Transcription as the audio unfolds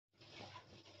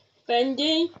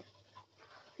Bendy,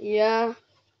 Yeah.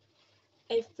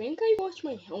 I think I lost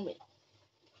my helmet.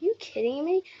 Are you kidding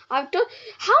me? How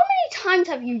many times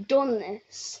have you done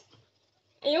this?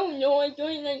 I don't know, I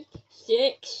joined like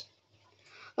 6.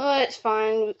 Oh, it's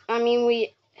fine. I mean,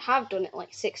 we have done it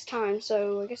like 6 times,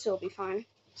 so I guess it'll be fine.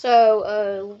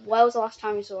 So, when was the last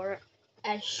time you saw it?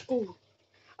 At school.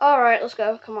 Alright, let's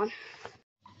go. Come on.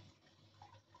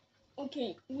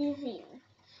 Okay, we're here.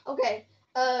 Okay,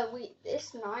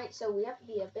 this night, so we have to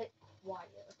be a bit quiet,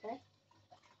 okay?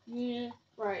 Yeah.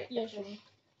 Right. Yes, Okay.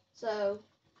 So,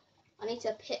 I need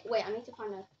to wait, I need to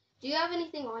find a... Do you have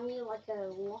anything on you, like a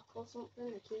lock or something?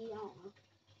 A key? I don't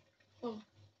know.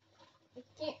 I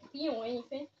can't feel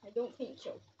anything. I don't think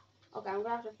so. Okay, I'm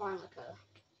gonna have to find like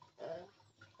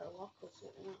a lock or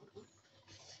something. I don't know.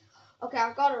 Okay,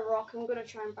 I've got a rock. I'm gonna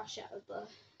try and bash out of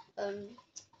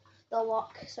the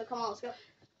lock. So come on, let's go.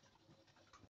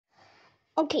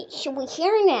 Okay, so we're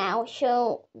here now.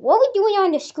 So what are we doing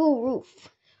on the school roof?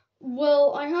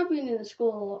 Well, I have been in the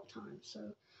school a lot of times,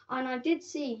 and I did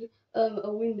see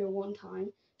a window one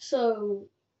time. So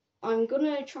I'm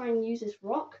gonna try and use this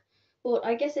rock, but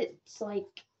I guess it's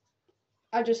like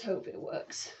I just hope it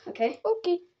works. Okay.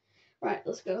 Okay. Right,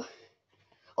 let's go.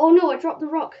 Oh no, I dropped the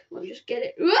rock. Let me just get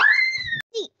it.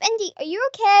 Bendy, are you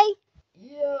okay?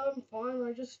 Yeah, I'm fine.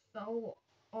 I just fell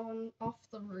off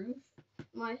the roof.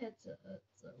 My head's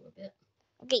hurts a bit.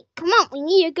 Okay, come on, we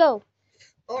need to go.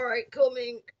 All right,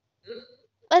 coming.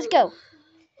 Let's go.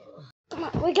 Come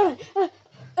on, we're going.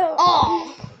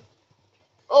 Oh,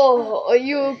 are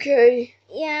you okay?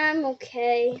 Yeah, I'm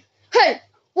okay. Hey,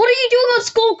 what are you doing on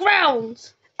school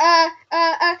grounds?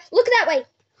 Look that way.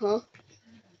 Huh?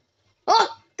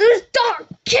 Oh, there's dark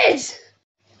kids.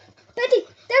 Bendy,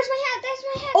 there's my hat. There's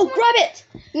my hat. Oh, grab it.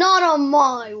 Not on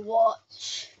my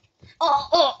watch.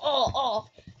 Oh.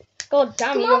 God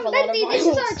damn, Come you have on, a lot of Bendy, this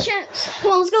is violence. our chance.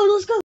 Come on, let's go.